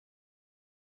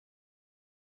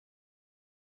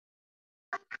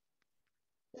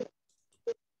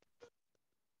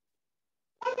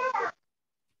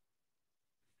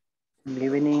Good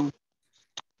evening.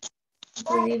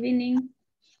 Good evening.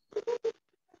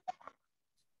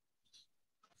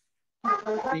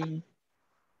 Sí.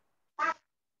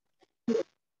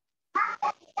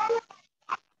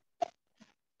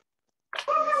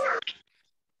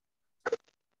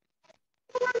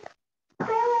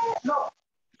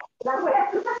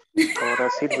 Ahora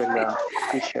sirve la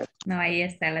teacher. No, ahí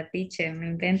está la teacher, me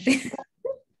inventé.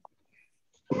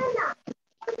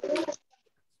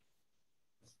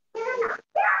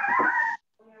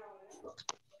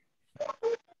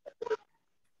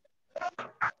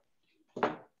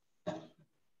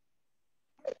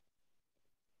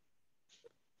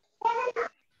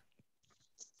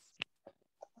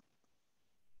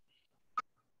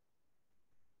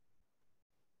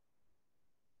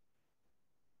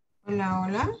 Hola,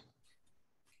 hola.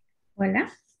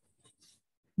 Hola.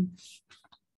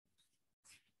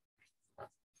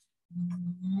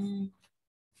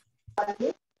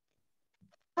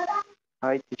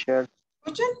 Hi, teacher.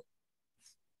 ¿Escuchan?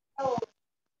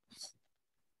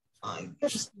 Ay,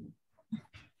 Dios mío.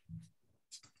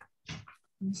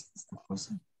 ¿Qué es esta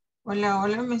cosa? Hola,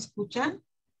 hola, ¿me escuchan?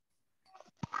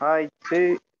 Hi,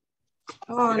 sí.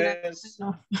 Hola. Yes.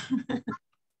 No.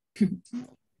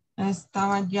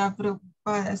 Estaba ya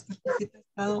preocupada. Esta cosita ha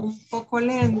estado un poco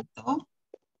lento.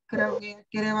 Creo que ya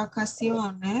quiere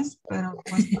vacaciones, pero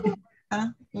pues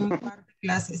falta un par de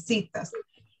clasecitas.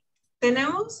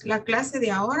 Tenemos la clase de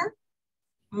ahora.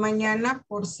 Mañana,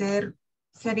 por ser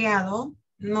feriado,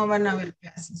 no van a haber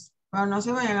clases. Pero no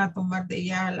se vayan a tomar de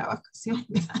ya la vacación.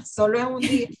 Solo es un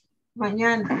día.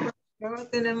 Mañana. Luego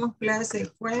tenemos clase el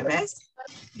jueves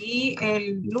y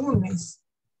el lunes.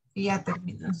 Y ya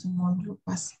terminan su módulo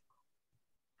básico.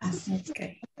 Así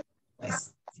Okay.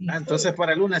 pues. Sí. Entonces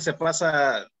para el lunes se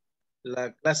pasa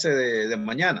la clase de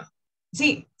mañana.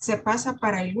 Sí, se pasa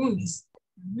para el lunes.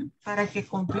 Para que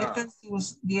completen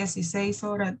sus 16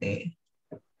 horas de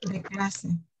clase.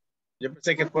 Yo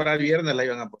pensé que para el viernes la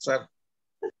iban a pasar.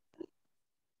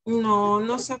 No,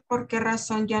 no sé por qué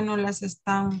razón ya no las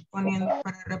están poniendo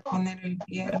para reponer el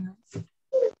viernes.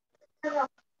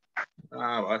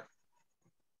 Vale.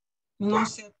 No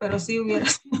sé, pero sí hubiera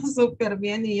sido súper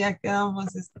bien y ya quedamos.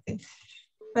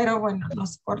 Pero bueno,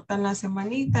 nos cortan la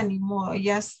semanita, ni modo.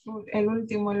 Ya es el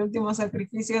último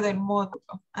sacrificio del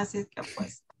módulo. Así es que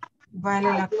pues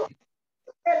vale la pena.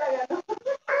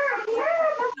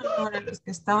 Ahora los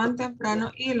que estaban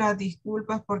temprano y las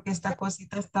disculpas porque esta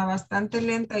cosita está bastante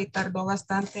lenta y tardó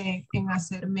bastante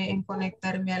en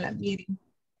conectarme a la meeting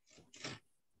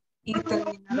y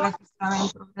terminar la que estaba en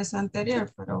progreso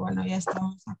anterior, pero bueno, ya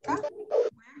estamos acá.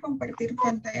 Voy a compartir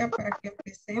pantalla para que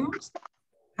empecemos.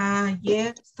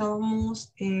 Ayer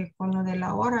estábamos con lo de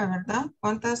la hora, ¿verdad?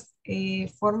 ¿Cuántas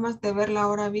formas de ver la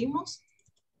hora vimos?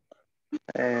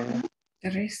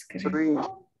 Tres, creo. Three.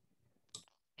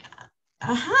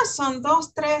 Ajá, son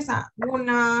dos, tres.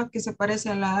 Una que se parece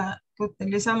a la que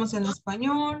utilizamos en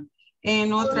español,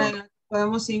 en otra en la que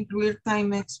podemos incluir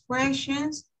time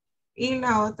expressions y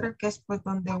la otra que es pues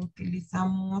donde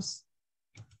utilizamos,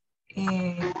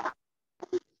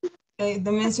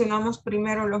 mencionamos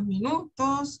primero los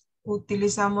minutos,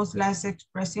 utilizamos las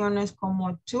expresiones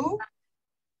como to,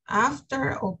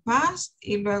 after o past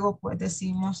y luego pues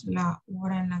decimos la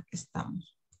hora en la que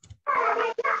estamos.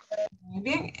 Muy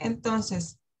bien,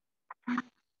 entonces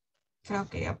creo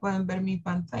que ya pueden ver mi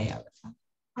pantalla,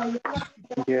 ¿verdad?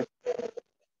 Yes.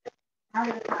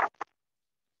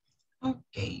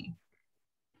 Ok.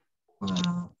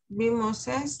 Vimos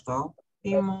esto,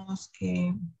 vimos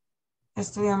que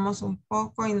estudiamos un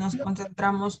poco y nos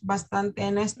concentramos bastante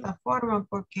en esta forma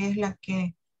porque es la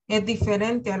que es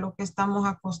diferente a lo que estamos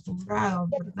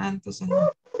acostumbrados, ¿verdad? Entonces nos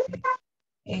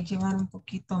puede llevar un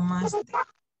poquito más de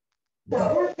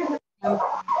tiempo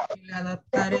el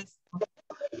adaptar esto.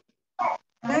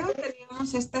 Luego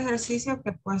teníamos este ejercicio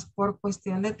que pues por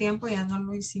cuestión de tiempo ya no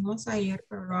lo hicimos ayer,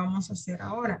 pero lo vamos a hacer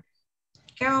ahora.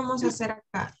 ¿Qué vamos a hacer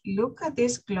acá? Look at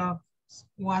this clock.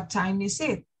 What time is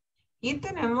it? Y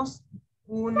tenemos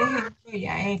un ejemplo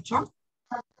ya hecho.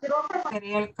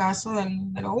 Sería el caso del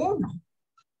número 1.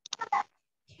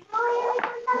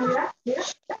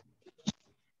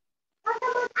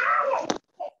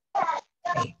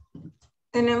 Okay.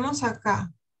 Tenemos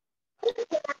acá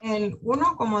el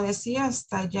 1, como decía,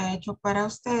 está ya hecho para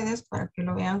ustedes, para que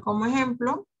lo vean como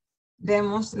ejemplo.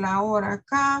 Demos la hora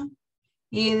acá.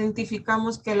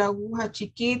 Identificamos que la aguja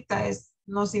chiquita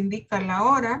nos indica la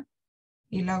hora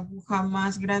y la aguja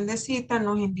más grandecita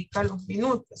nos indica los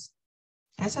minutos.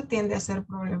 Eso tiende a ser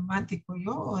problemático.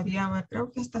 Yo odiaba,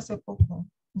 creo que hasta hace poco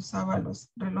usaba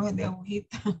los relojes de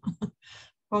agujita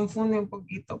confunde un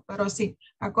poquito, pero sí,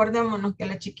 acordémonos que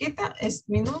la chiquita es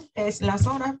es las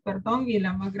horas, perdón, y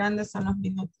la más grande son los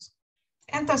minutos.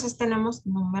 Entonces tenemos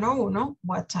número 1,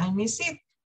 what time is it?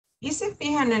 Y se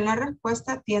fijan en la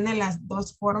respuesta, tiene las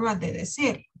dos formas de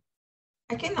decirlo.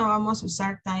 Aquí no vamos a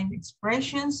usar time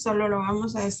expressions, solo lo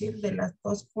vamos a decir de las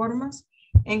dos formas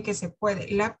en que se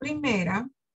puede. La primera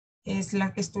es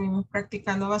la que estuvimos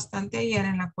practicando bastante ayer,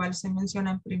 en la cual se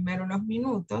mencionan primero los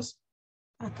minutos.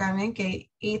 Acá ven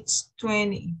que it's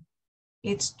 20.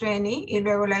 It's 20 y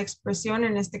luego la expresión,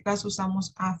 en este caso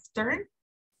usamos after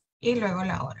y luego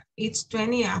la hora. It's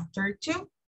 20 after 2.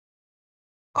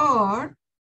 Or,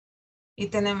 y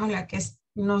tenemos la que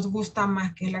nos gusta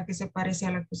más, que es la que se parece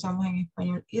a la que usamos en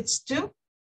español. It's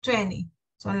 2:20.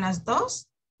 Son las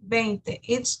 2:20.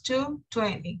 It's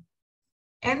 2:20.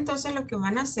 Entonces lo que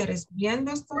van a hacer es,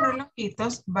 viendo estos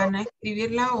relojitos, van a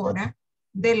escribir la hora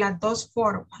de las dos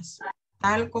formas,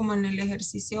 tal como en el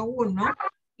ejercicio 1,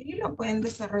 y lo pueden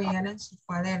desarrollar en su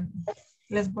cuaderno.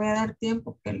 Les voy a dar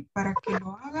tiempo para que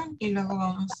lo hagan y luego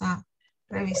vamos a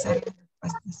revisar las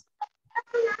respuestas.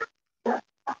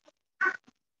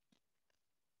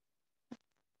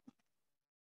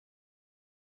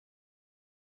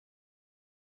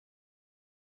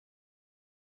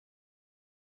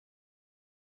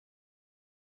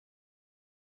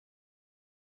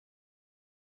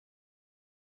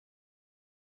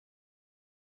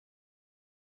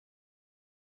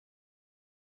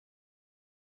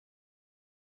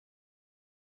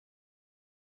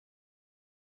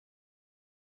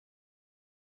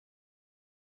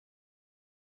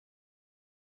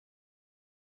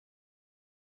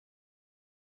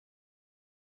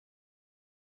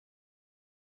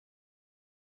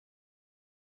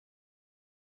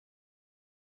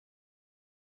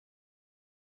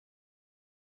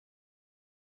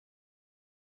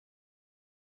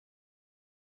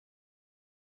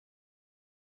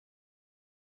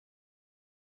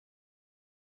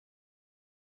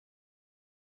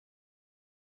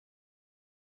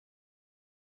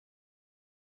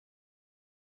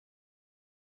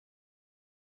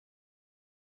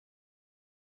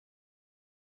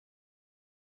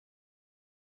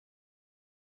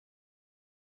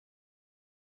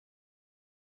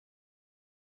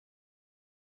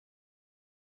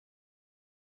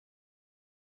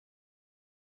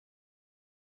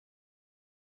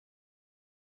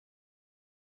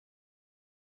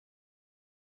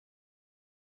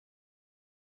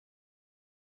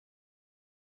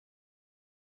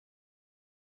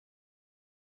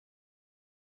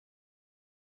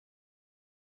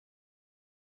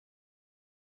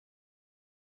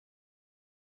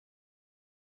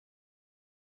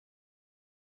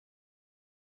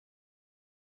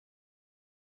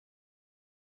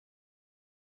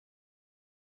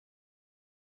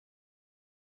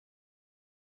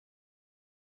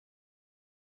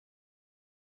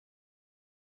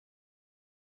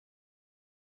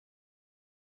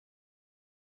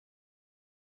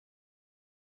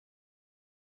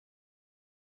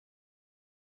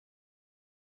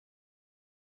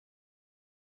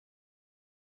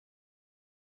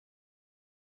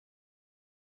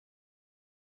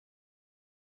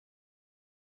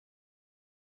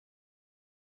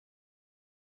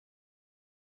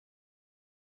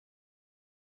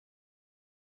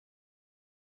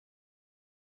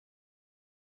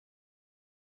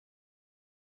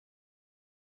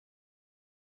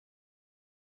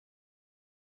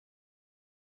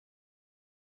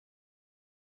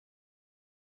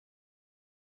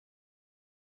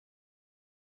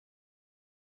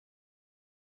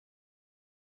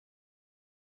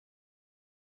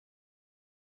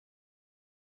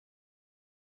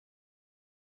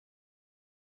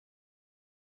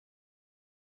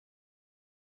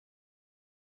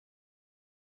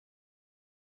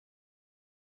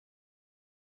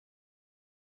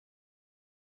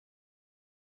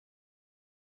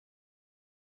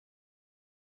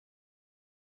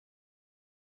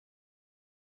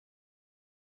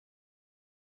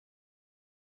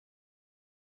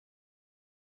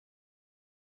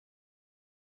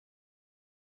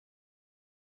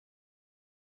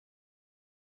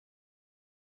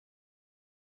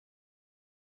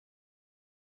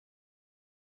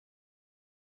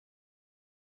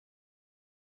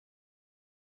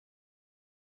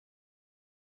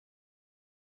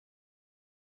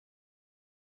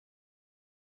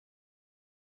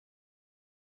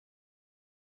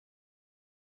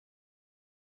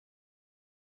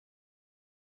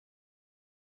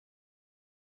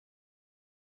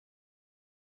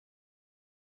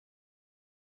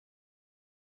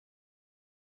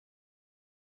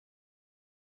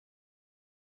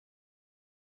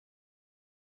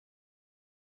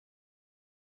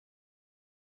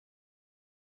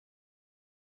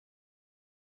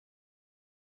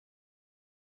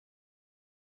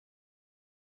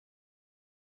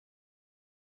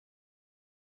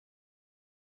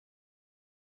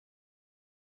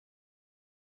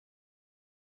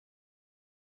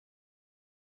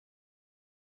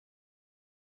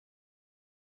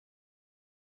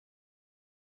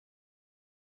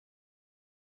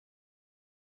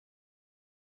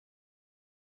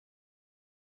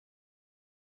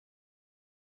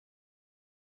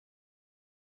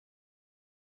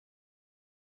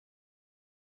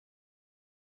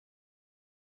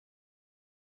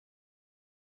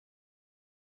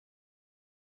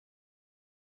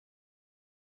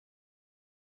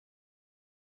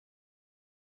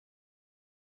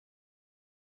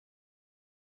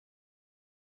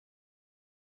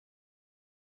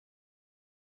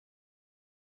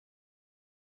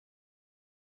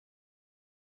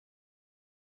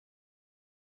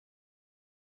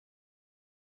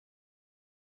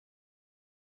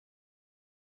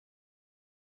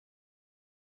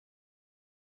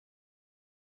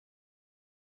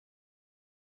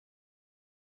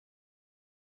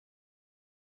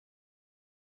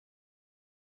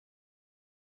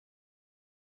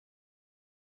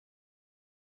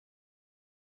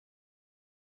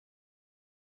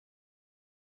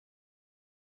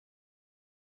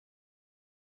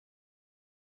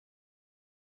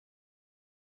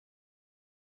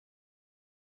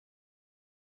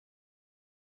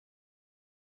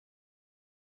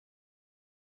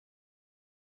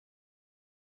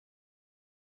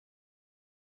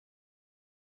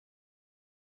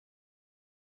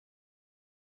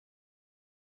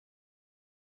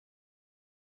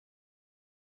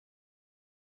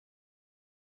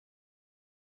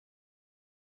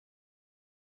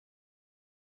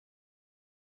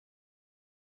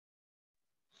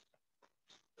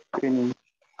 Finish.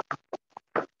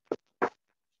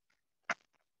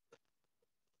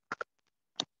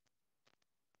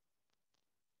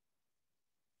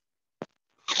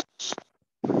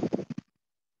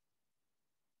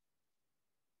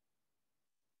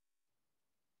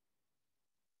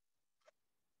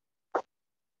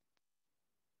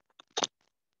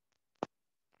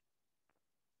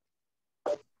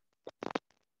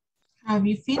 Have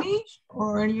you finished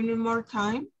or you need more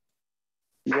time?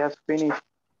 Just finish.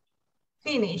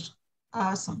 Finished.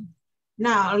 Awesome.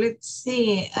 Now let's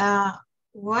see.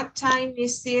 What time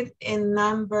is it in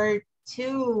number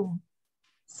 2?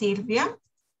 Sylvia,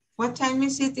 what time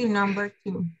is it in number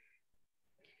 2?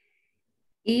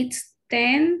 It's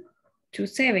 10 to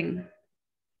 7.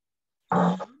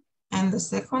 And the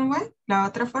second one, la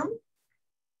otra forma?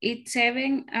 It's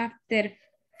 7 after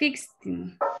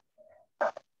 16.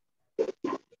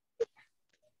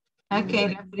 Ok,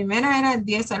 la primera era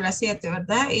 10 a las 7,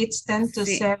 ¿verdad? It's 10 to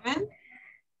Sí. 7.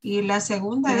 Y la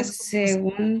segunda La es como se llama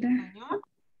en segunda, español.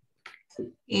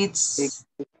 It's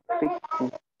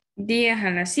 10 a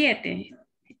las 7.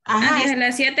 Ajá, 10 a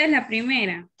las 7 es la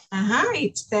primera. Ajá,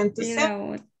 it's 10 to Y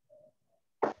 7.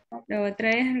 la otra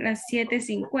es las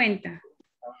 7:50.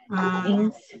 Ah,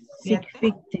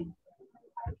 6:50.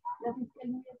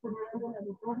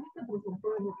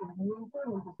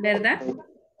 ¿Verdad?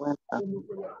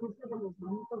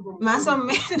 más o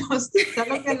menos,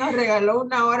 solo que nos regaló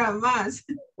una hora más.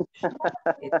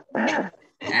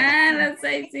 Las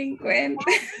 6:50.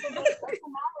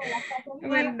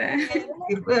 ¿Verdad?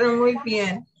 Pero muy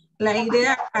bien. La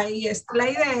idea ahí es, la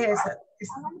idea es esa.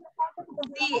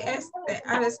 Sí,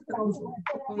 a veces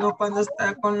uno cuando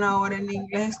está con la hora en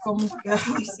inglés, como que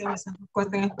ay, se me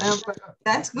cuesta en español, pero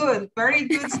that's good, very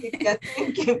good, Silvia,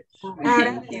 thank you.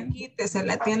 Ahora se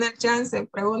la tiene el chance,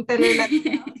 pregúntele a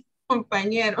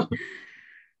compañero.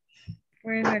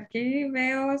 Pues aquí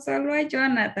veo solo a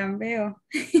Jonathan, veo.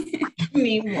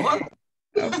 Ni modo.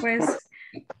 Pues,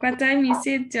 what time is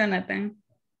it, Jonathan?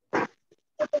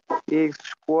 It's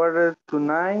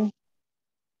 8:45.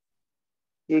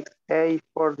 It's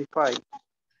 8:45.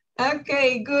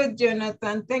 Okay, good,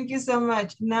 Jonathan. Thank you so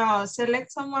much. Now,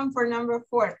 select someone for number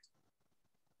 4.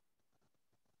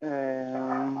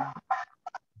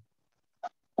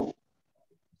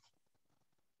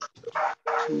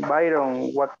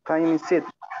 Byron, what time is it?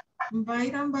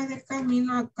 Byron va de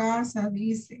camino a casa,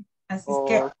 dice. Así es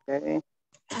que, Okay.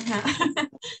 ajá.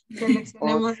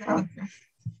 Seleccionemos a otro.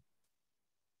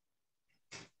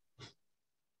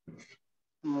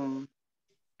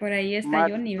 Por ahí está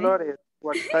Matt Johnny, ¿ve? Flores,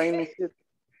 what time is it?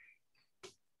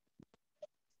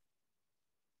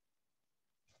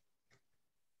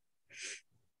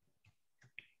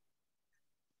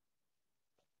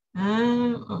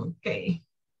 Ok.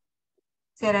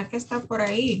 ¿Será que está por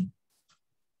ahí?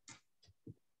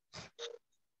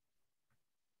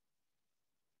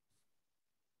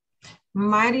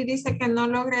 Mari dice que no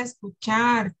logra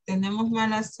escuchar. Tenemos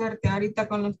mala suerte ahorita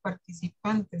con los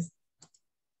participantes.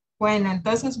 Bueno,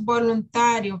 entonces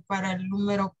voluntario para el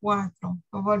número 4.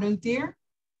 ¿O volunteer?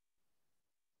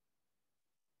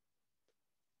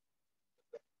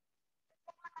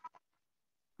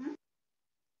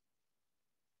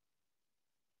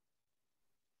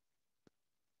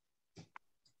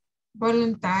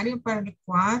 Voluntario para el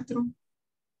 4.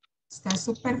 Está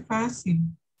súper fácil.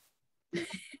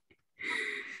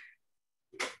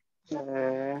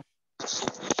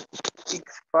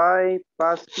 It's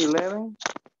 11:05.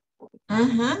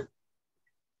 Ajá.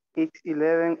 It's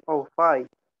 11:05.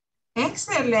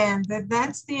 Excellent.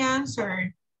 That's the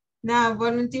answer. Now,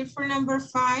 volunteer for number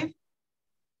 5.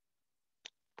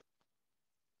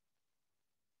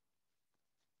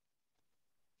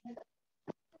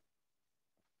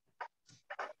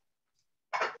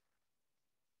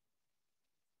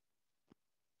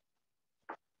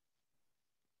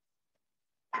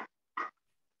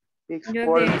 It's Yo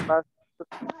 4:15.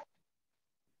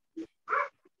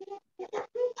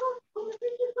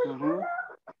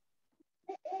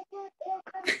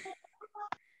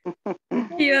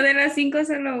 Yo de las 5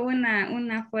 solo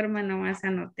una forma nomás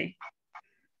anoté.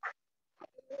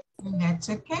 That's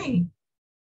okay.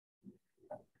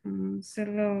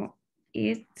 Solo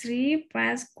it's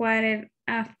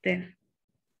 3:15.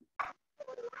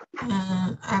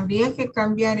 Habría que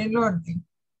cambiar el orden.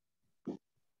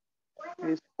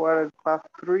 It's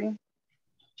 3:15.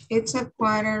 It's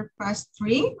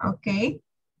 3:15, okay.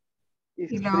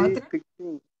 It's ¿Y la otra?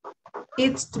 3:15.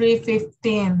 It's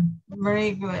 3:15.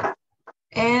 Very good.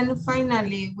 And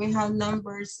finally, we have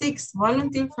number 6.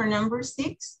 Volunteer for number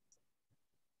 6.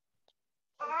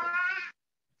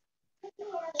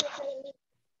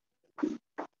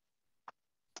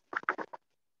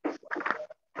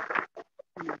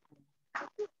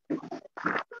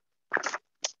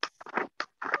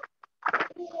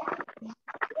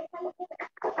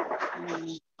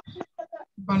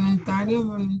 Voluntario,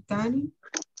 voluntario.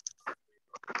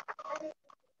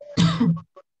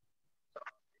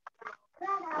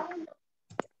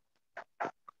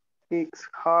 It's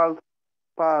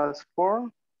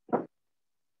 4:30.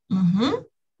 Ujú.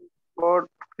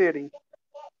 4:30.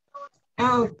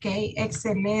 Ok,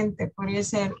 excelente. Podría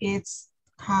ser it's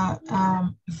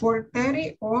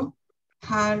 4:30 o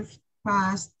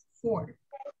 4:30.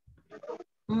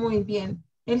 Muy bien.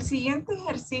 El siguiente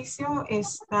ejercicio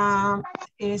es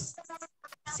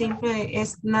simple,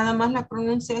 es nada más la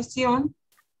pronunciación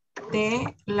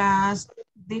de las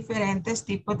diferentes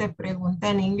tipos de preguntas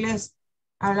en inglés.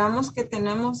 Hablamos que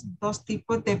tenemos dos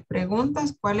tipos de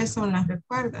preguntas. ¿Cuáles son las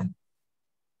recuerdan?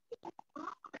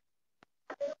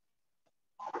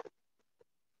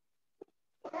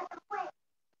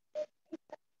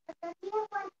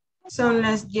 Son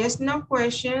las yes, no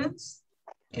questions.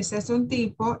 Ese es un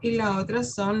tipo. Y la otra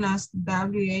son las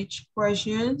WH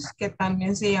questions, que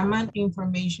también se llaman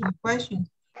information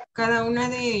questions. Cada una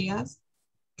de ellas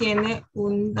tiene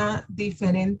una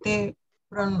diferente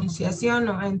pronunciación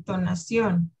o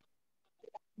entonación.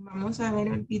 Vamos a ver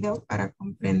el video para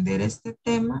comprender este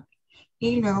tema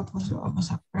y luego pues lo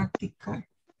vamos a practicar.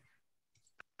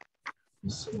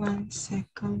 Just 1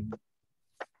 second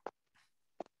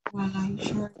while I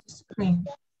share the screen.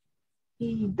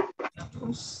 Y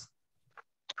vamos.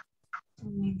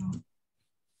 Un minuto.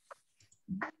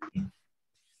 Bien.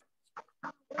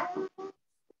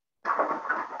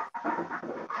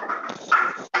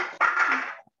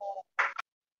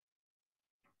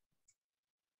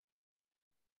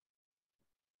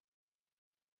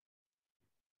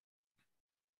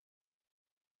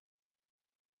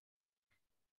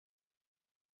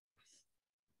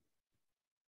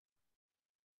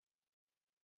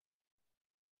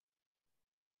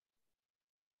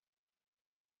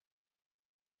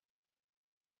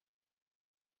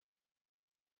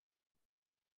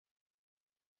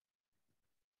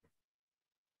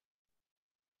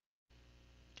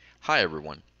 Hi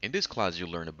everyone, in this class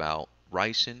you'll learn about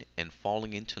rising and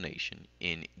falling intonation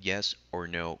in yes or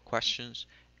no questions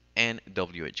and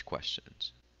WH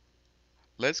questions.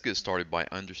 Let's get started by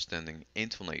understanding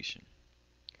intonation.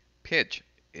 Pitch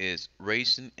is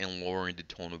raising and lowering the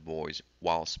tone of voice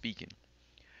while speaking.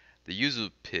 The use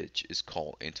of pitch is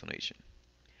called intonation.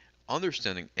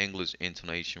 Understanding English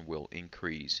intonation will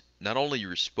increase not only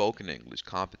your spoken English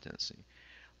competency,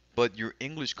 but your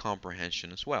English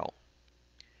comprehension as well.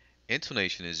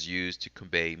 Intonation is used to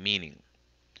convey meaning.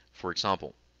 For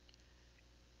example,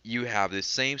 you have the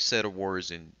same set of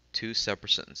words in two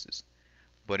separate sentences,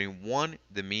 but in one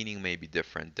the meaning may be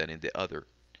different than in the other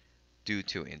due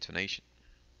to intonation.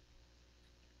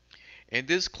 In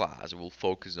this class, we'll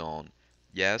focus on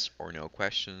yes or no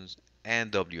questions and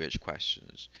WH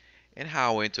questions and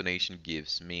how intonation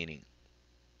gives meaning.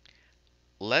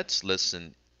 Let's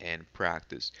listen and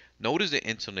practice. Notice the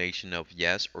intonation of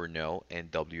yes or no and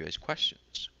WH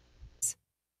questions.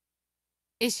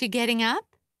 Is she getting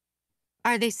up?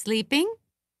 Are they sleeping?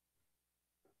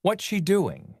 What's she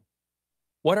doing?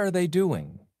 What are they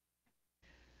doing?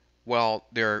 Well,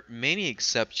 there are many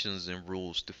exceptions and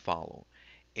rules to follow.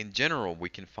 In general, we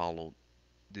can follow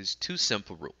these two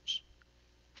simple rules.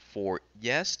 For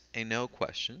yes and no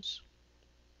questions,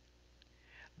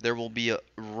 there will be a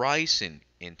rising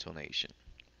intonation.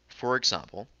 For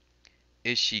example,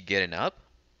 is she getting up?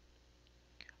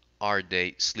 Are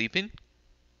they sleeping?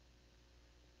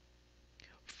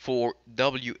 For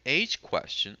WH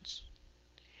questions,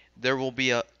 there will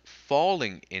be a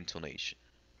falling intonation.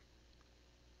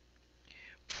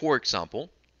 For example,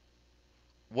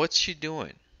 what's she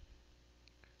doing?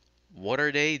 What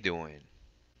are they doing?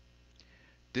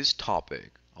 This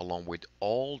topic, along with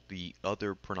all the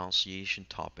other pronunciation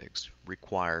topics,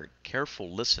 require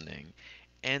careful listening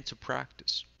and to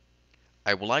practice.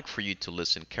 I would like for you to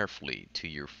listen carefully to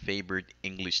your favorite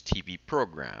English TV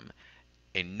program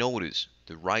and notice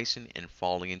the rising and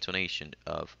falling intonation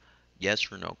of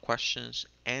yes or no questions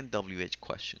and WH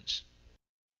questions.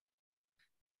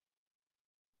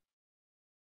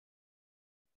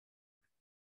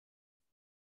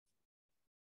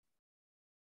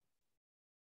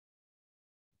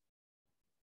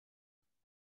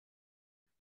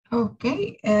 Ok,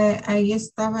 ahí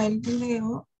estaba el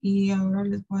video y ahora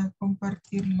les voy a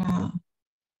compartir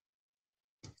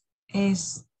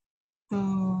esto.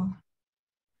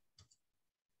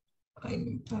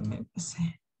 Ay, me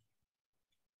pasé.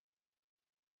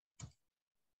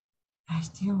 Ay,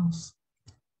 Dios.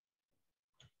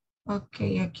 Ok,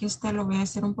 aquí está, lo voy a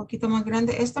hacer un poquito más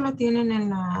grande. Esto lo tienen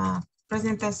en la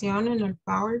presentación, en el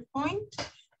PowerPoint.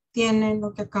 Tienen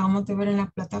lo que acabamos de ver en la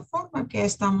plataforma, que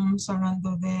estamos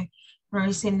hablando de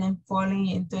rising and falling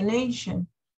intonation.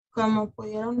 Como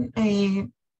pudieron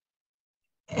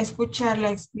escuchar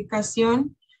la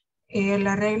explicación,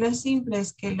 la regla simple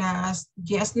es que las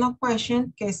yes, no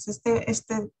question, que es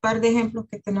este par de ejemplos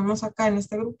que tenemos acá en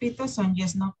este grupito, son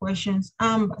yes, no questions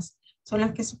ambas. Son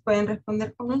las que se pueden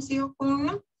responder con un sí o con un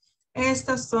no.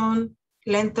 Estas son,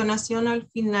 la entonación al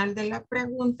final de la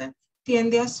pregunta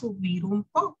tiende a subir un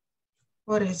poco.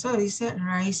 Por eso dice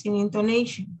rising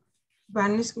intonation.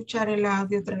 Van a escuchar el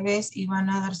audio otra vez y van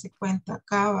a darse cuenta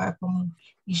acá, va como,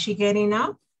 is she getting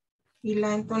up? Y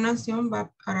la entonación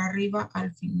va para arriba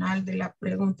al final de la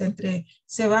pregunta.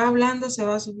 Se va hablando, se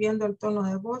va subiendo el tono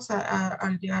de voz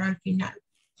al llegar al final.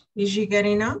 Is she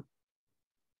getting up?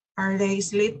 Are they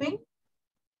sleeping?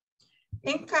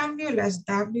 En cambio, las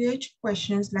WH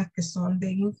questions, las que son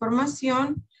de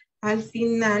información, al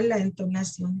final la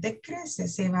entonación decrece,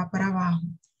 se va para abajo.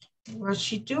 What's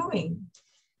she doing?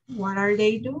 What are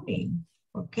they doing?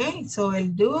 Ok, so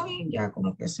el doing ya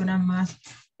como que suena más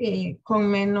con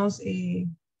menos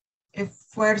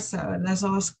fuerza, ¿verdad?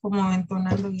 Eso es como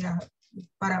entonando ya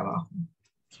para abajo.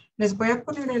 Les voy a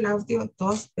poner el audio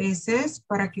 2 veces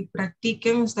para que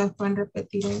practiquen. Ustedes pueden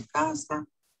repetir en casa.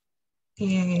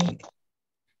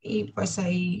 Y pues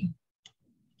ahí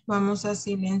vamos a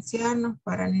silenciarnos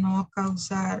para no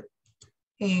causar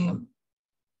el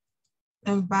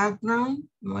background.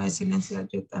 Me voy a silenciar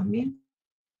yo también.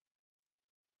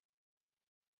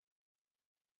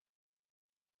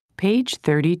 Page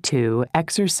 32,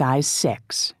 Exercise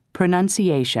 6,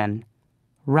 Pronunciation,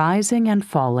 Rising and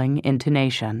Falling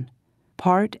Intonation,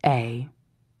 Part A.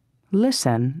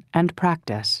 Listen and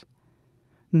practice.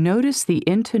 Notice the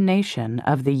intonation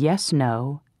of the yes,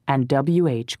 no, and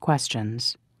WH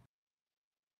questions.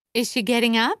 Is she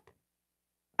getting up?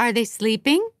 Are they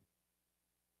sleeping?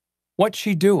 What's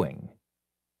she doing?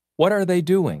 What are they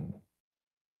doing?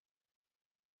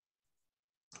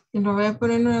 Y lo voy a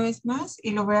poner una vez más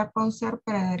y lo voy a pausar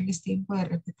para darles tiempo de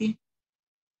repetir.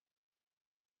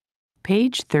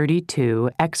 Page 32,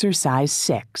 Exercise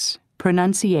 6,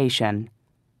 Pronunciation,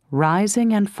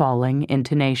 Rising and Falling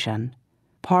Intonation,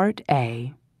 Part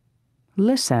A.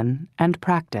 Listen and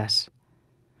practice.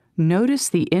 Notice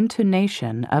the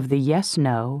intonation of the yes,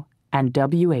 no, and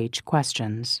WH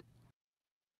questions.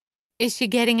 Is she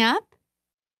getting up?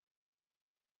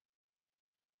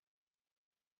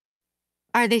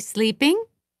 Are they sleeping?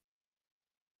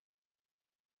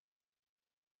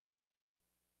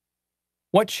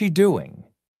 What's she doing?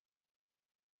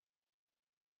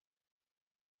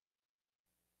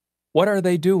 What are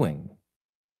they doing?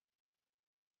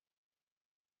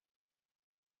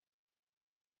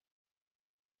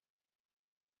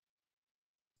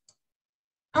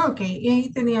 Ok, y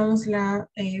ahí teníamos la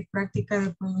práctica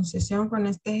de pronunciación con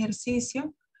este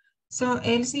ejercicio.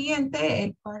 El siguiente,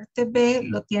 el parte B,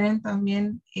 lo tienen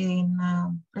también en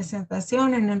la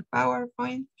presentación, en el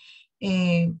PowerPoint.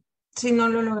 Si no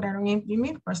lo lograron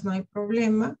imprimir, pues no hay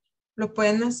problema. Lo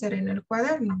pueden hacer en el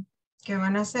cuaderno. ¿Qué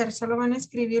van a hacer? Solo van a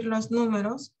escribir los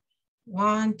números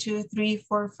 1, 2, 3,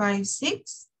 4, 5,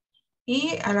 6.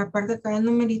 Y a la par de cada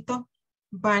numerito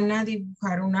van a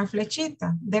dibujar una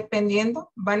flechita.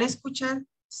 Dependiendo, van a escuchar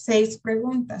 6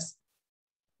 preguntas.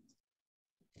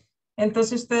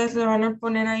 Entonces ustedes le van a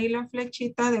poner ahí la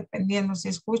flechita dependiendo. Si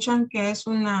escuchan que es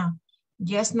una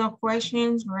yes, no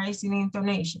questions, rising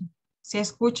intonation. Si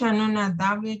escuchan una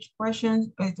WH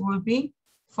question, it will be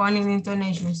falling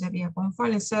intonation. Sería con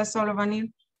falling. Ustedes solo van a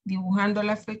ir dibujando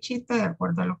la flechita de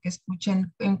acuerdo a lo que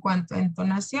escuchen en cuanto a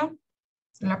entonación.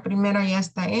 La primera ya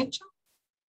está hecha.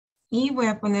 Y voy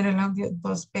a poner el audio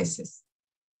 2 veces.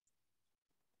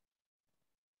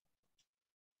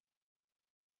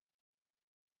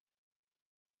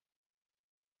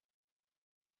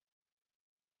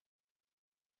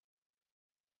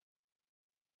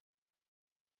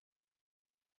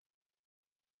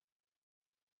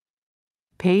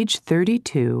 Page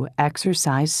 32,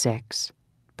 Exercise 6,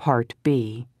 Part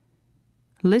B.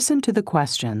 Listen to the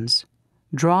questions.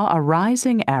 Draw a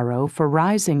rising arrow for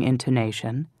rising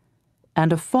intonation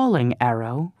and a falling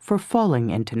arrow for falling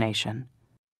intonation.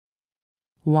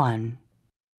 1,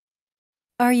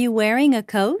 Are you wearing a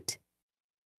coat?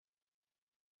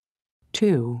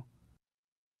 2,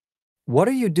 What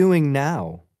are you doing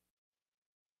now?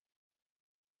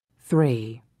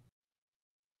 3,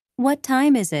 What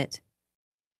time is it?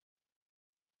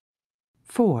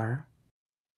 4,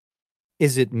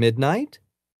 Is it midnight?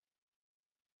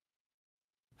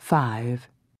 5,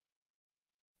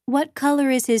 What color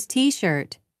is his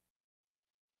t-shirt?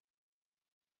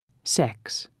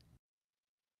 6,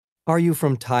 Are you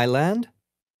from Thailand?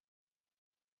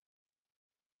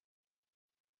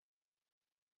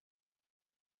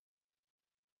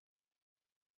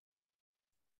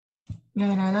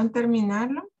 ¿Lograron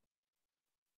terminarlo?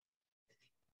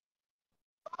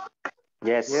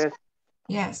 Yes. Yes.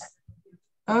 Yes.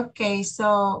 Okay,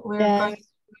 so we're going to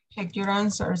check your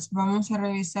answers. Vamos a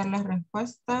revisar las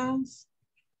respuestas.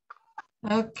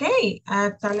 Ok,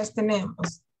 acá las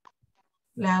tenemos.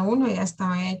 La 1 ya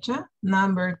estaba hecha.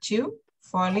 Number 2,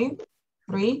 falling.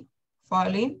 3,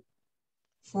 falling.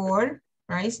 4,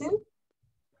 rising.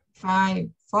 5,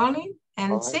 falling.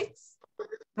 And 6,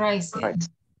 rising.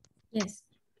 Yes.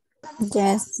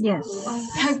 Yes. Yes.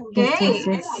 Okay,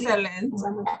 excellent.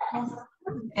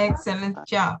 Excellent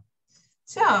job.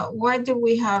 So, what do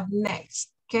we have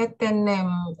next? ¿Qué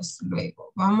tenemos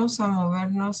luego? Vamos a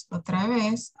movernos otra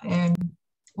vez.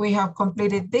 We have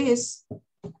completed this.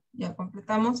 Ya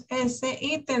completamos ese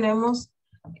y tenemos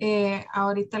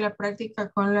ahorita la práctica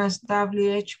con las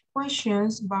WH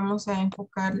questions. Vamos a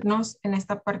enfocarnos en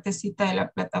esta partecita de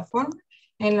la plataforma,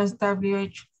 en las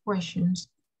WH questions.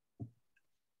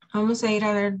 Vamos a ir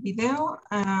a ver el video,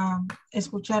 a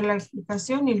escuchar la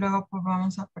explicación y luego pues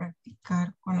vamos a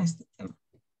practicar con este tema.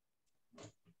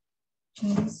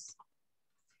 Just,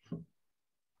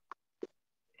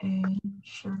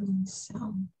 shorten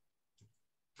sound.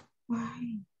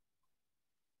 Why?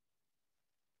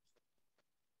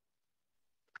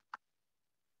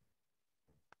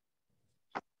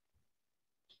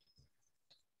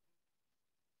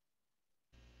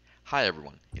 Hi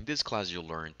everyone, in this class you'll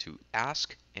learn to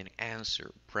ask and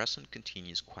answer present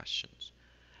continuous questions.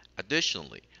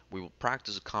 Additionally, we will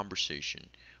practice a conversation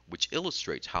which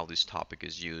illustrates how this topic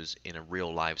is used in a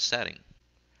real life setting.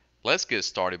 Let's get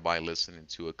started by listening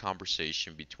to a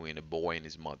conversation between a boy and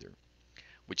his mother,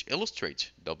 which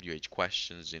illustrates WH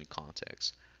questions in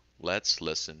context. Let's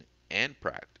listen and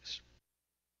practice.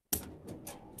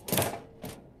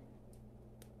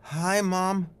 Hi,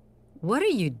 Mom. What are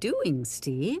you doing,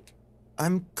 Steve?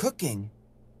 I'm cooking.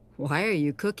 Why are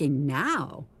you cooking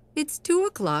now? It's 2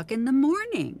 o'clock in the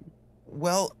morning.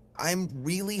 Well, I'm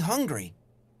really hungry.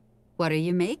 What are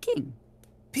you making?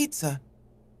 Pizza.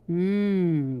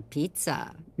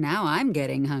 Pizza. Now I'm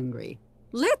getting hungry.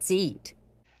 Let's eat.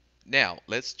 Now,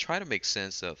 let's try to make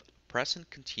sense of present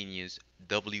continuous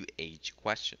WH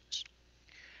questions.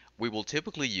 We will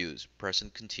typically use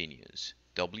present continuous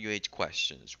WH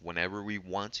questions whenever we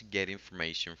want to get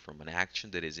information from an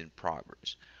action that is in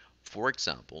progress. For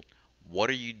example, what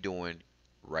are you doing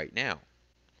right now?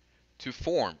 To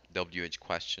form WH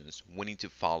questions, we need to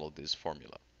follow this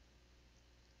formula.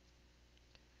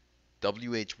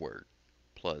 WH word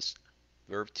plus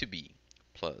verb to be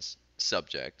plus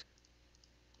subject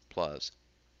plus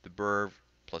the verb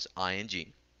plus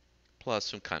ing plus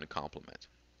some kind of complement.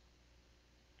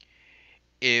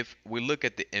 If we look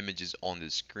at the images on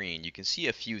the screen, you can see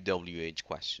a few WH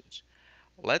questions.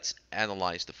 Let's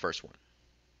analyze the first one.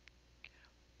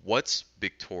 What's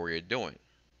Victoria doing?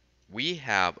 We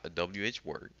have a WH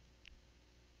word,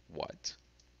 what.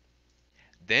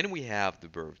 Then we have the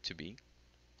verb to be,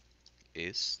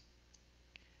 is.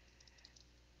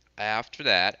 After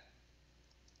that,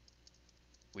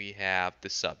 we have the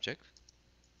subject,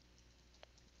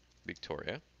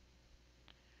 Victoria.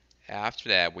 After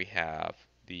that, we have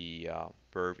the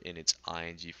verb in its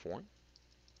ing form.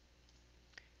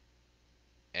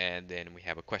 And then we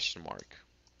have a question mark.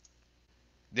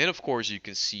 Then, of course, you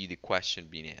can see the question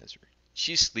being answered.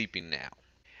 She's sleeping now.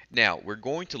 Now, we're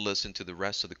going to listen to the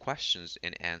rest of the questions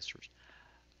and answers.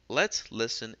 Let's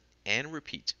listen and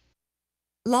repeat.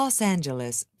 Los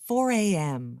Angeles, 4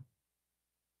 a.m.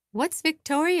 What's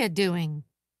Victoria doing?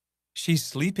 She's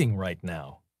sleeping right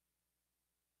now.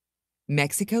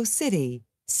 Mexico City,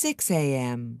 6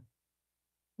 a.m.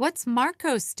 What's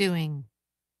Marcos doing?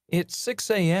 It's 6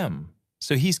 a.m.,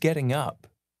 so he's getting up.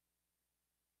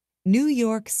 New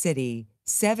York City,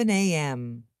 7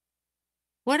 a.m.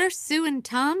 What are Sue and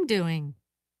Tom doing?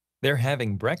 They're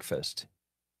having breakfast.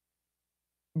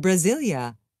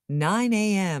 Brasilia, 9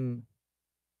 a.m.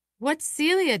 What's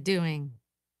Celia doing?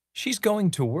 She's going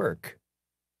to work.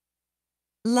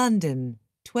 London,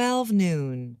 12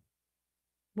 noon.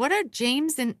 What are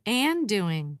James and Anne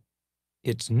doing?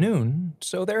 It's noon,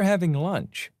 so they're having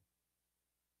lunch.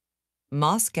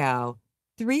 Moscow,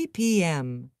 3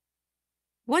 p.m.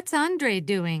 What's Andre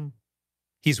doing?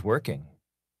 He's working.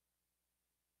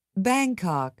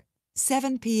 Bangkok,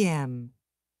 7 p.m.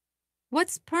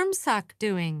 What's Permsak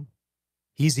doing?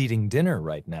 He's eating dinner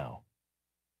right now.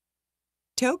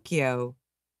 Tokyo,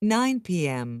 9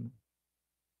 p.m.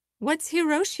 What's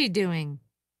Hiroshi doing?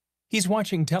 He's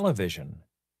watching television.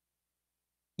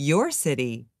 Your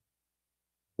city.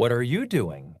 What are you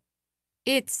doing?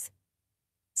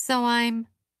 So I'm...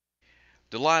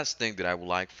 The last thing that I would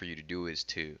like for you to do is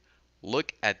to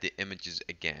Look at the images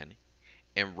again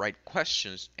and write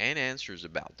questions and answers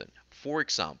about them. For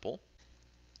example,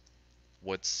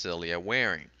 what's Celia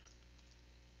wearing?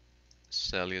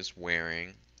 Celia's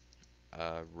wearing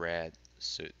a red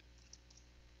suit.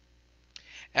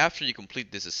 After you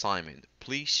complete this assignment,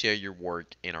 please share your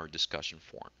work in our discussion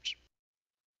forums.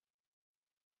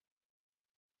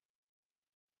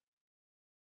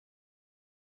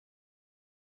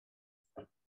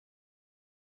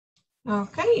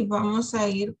 Ok, vamos a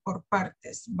ir por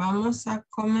partes. Vamos a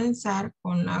comenzar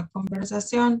con la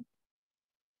conversación.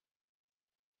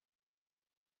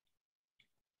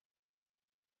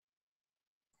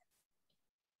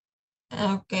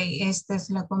 Ok, esta es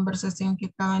la conversación que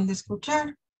acaban de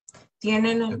escuchar.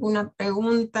 ¿Tienen alguna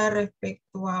pregunta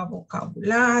respecto a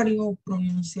vocabulario o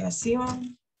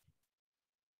pronunciación?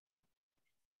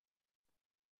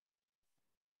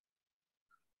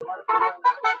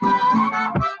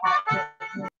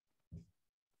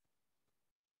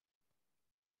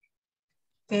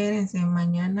 Espérense,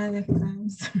 mañana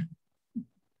descanso.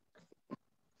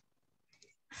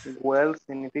 Well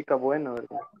significa bueno,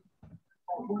 ¿verdad?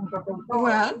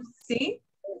 Well, sí.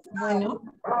 Bueno.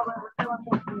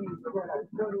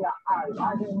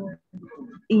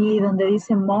 Y donde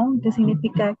dice mom, ¿qué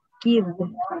significa kid?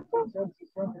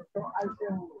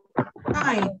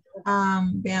 Hi,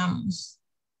 veamos.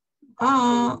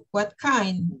 What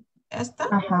kind? ¿Esta?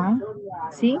 Ajá,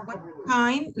 sí. What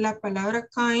kind, la palabra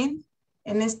kind,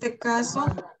 en este caso,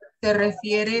 se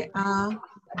refiere a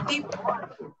tipo.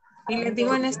 Y les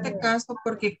digo en este caso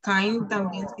porque kind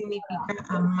también significa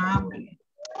amable.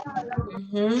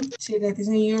 Si le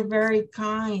dicen you're very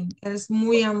kind, es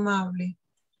muy amable.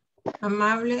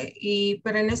 Amable,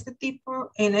 pero en este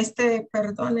tipo, en este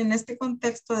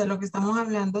contexto de lo que estamos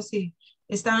hablando, sí,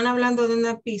 estaban hablando de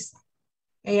una pizza.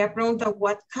 Ella pregunta,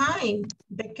 what kind?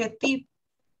 ¿De qué tipo?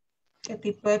 ¿Qué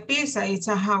tipo de pizza? It's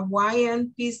a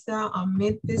Hawaiian pizza, a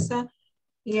meat pizza.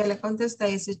 Y ella le contesta,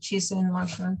 it's a cheese and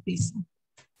mushroom pizza.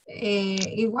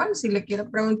 Igual, si le quiero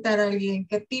preguntar a alguien,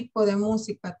 ¿qué tipo de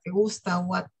música te gusta?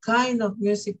 What kind of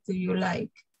music do you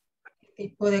like? ¿Qué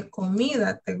tipo de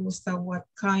comida te gusta? What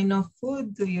kind of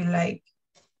food do you like?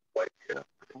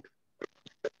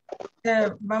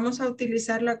 Vamos a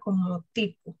utilizarla como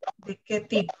tipo. ¿De qué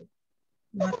tipo?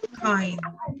 What kind?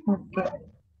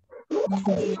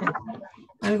 Okay.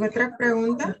 ¿Alguna otra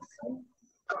pregunta?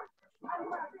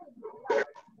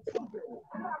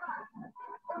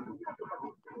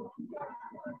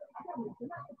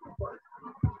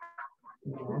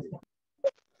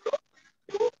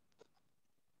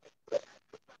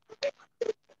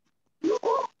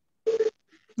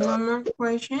 No more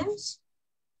questions?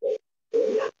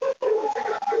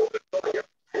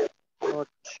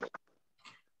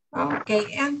 Ok,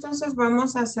 entonces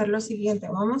vamos a hacer lo siguiente.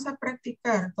 Vamos a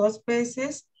practicar 2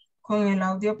 veces con el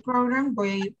audio program. Voy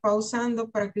a ir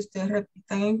pausando para que ustedes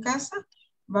repitan en casa.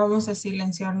 Vamos a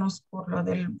silenciarnos por lo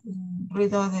del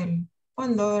ruido del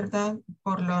fondo, ¿verdad?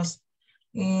 Por los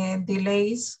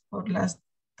delays, por las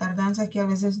tardanzas que a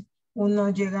veces uno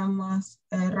llega más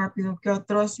rápido que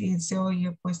otros y se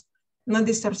oye, pues nos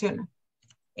distorsiona.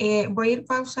 Voy a ir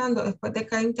pausando después de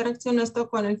cada interacción esto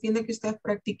con el fin de que ustedes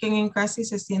practiquen en casa y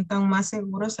se sientan más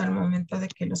seguros al momento de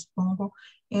que los pongo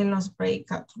en los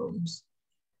breakout rooms.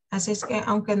 Así es que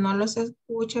aunque no los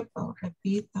escuche, pues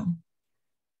repitan.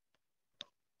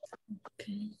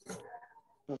 Okay.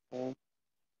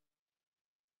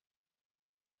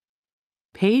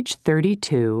 Page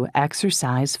 32,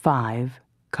 Exercise 5,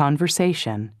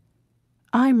 Conversation.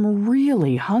 I'm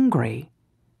really hungry.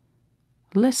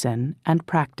 Listen and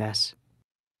practice.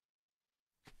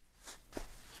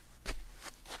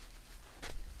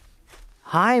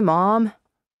 Hi, Mom.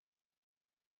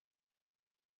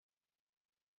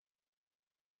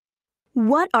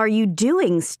 What are you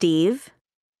doing, Steve?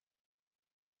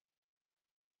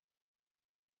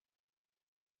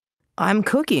 I'm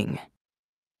cooking.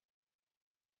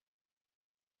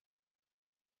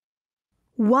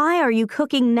 Why are you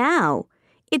cooking now?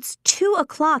 It's 2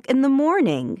 o'clock in the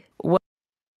morning.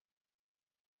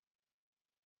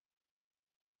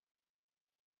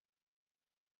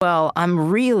 Well,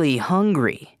 I'm really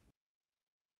hungry.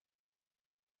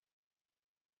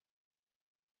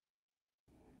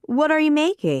 What are you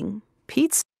making?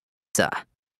 Pizza.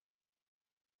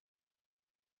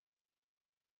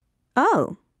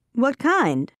 Oh, what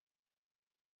kind?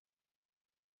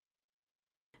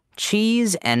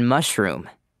 Cheese and mushroom.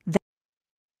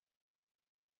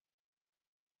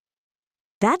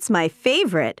 That's my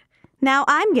favorite. Now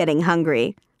I'm getting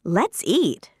hungry. Let's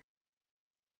eat.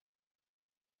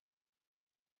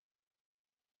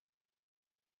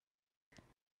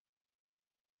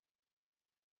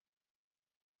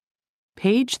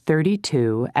 Page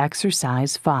 32,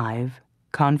 Exercise 5,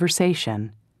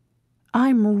 Conversation.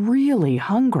 I'm really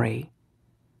hungry.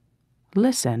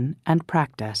 Listen and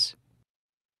practice.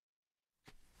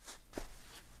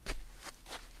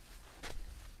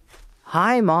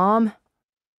 Hi, Mom.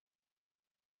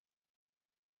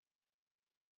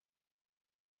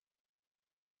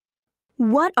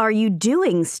 What are you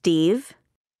doing, Steve?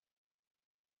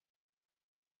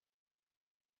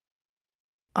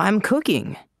 I'm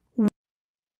cooking.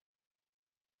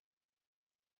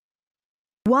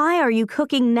 Why are you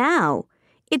cooking now?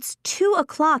 It's 2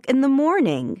 o'clock in the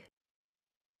morning.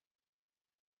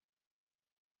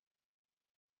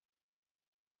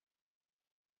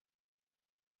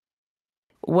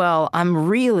 Well, I'm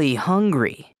really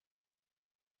hungry.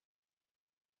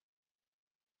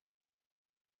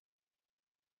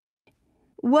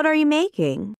 What are you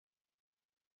making?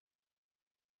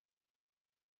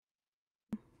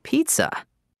 Pizza.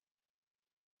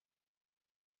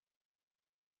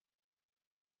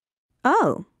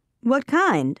 Oh, what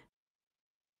kind?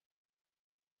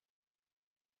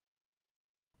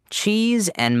 Cheese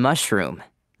and mushroom.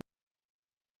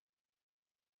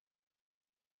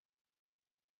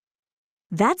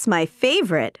 That's my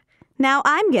favorite. Now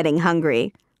I'm getting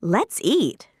hungry. Let's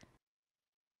eat.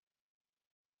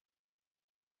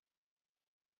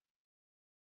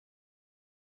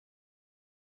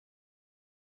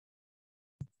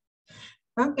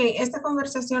 Ok, esta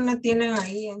conversación la tienen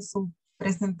ahí en su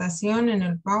presentación en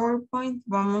el PowerPoint.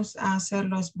 Vamos a hacer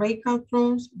los breakout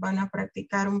rooms. Van a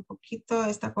practicar un poquito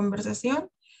esta conversación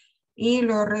y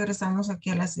luego regresamos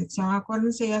aquí a la sección.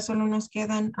 Acuérdense, ya solo nos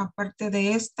quedan, aparte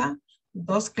de esta,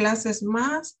 2 clases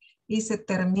más y se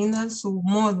termina su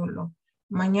módulo.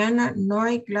 Mañana no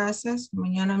hay clases,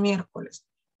 mañana miércoles.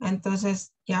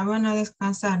 Entonces ya van a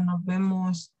descansar. Nos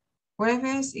vemos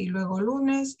jueves y luego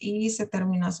lunes y se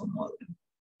termina su módulo.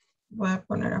 Voy a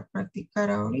poner a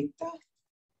practicar ahorita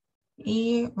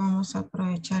y vamos a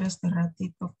aprovechar este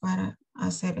ratito para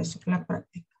hacer eso, la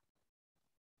práctica.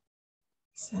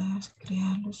 Vamos a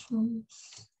crear los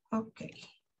rooms. Ok.